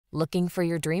Looking for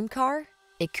your dream car?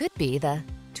 It could be the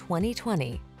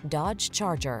 2020 Dodge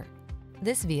Charger.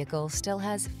 This vehicle still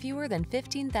has fewer than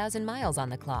 15,000 miles on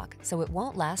the clock, so it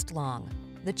won't last long.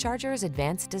 The Charger's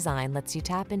advanced design lets you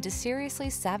tap into seriously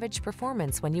savage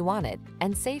performance when you want it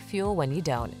and save fuel when you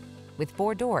don't. With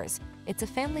 4 doors, it's a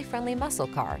family-friendly muscle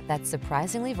car that's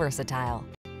surprisingly versatile.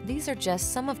 These are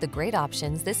just some of the great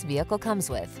options this vehicle comes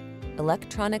with: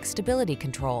 electronic stability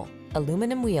control,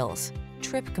 aluminum wheels,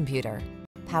 trip computer,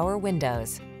 power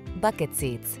windows, bucket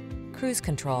seats, cruise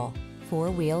control,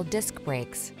 4-wheel disc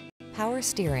brakes, power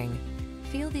steering.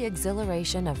 Feel the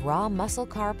exhilaration of raw muscle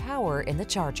car power in the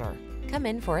Charger. Come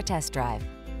in for a test drive.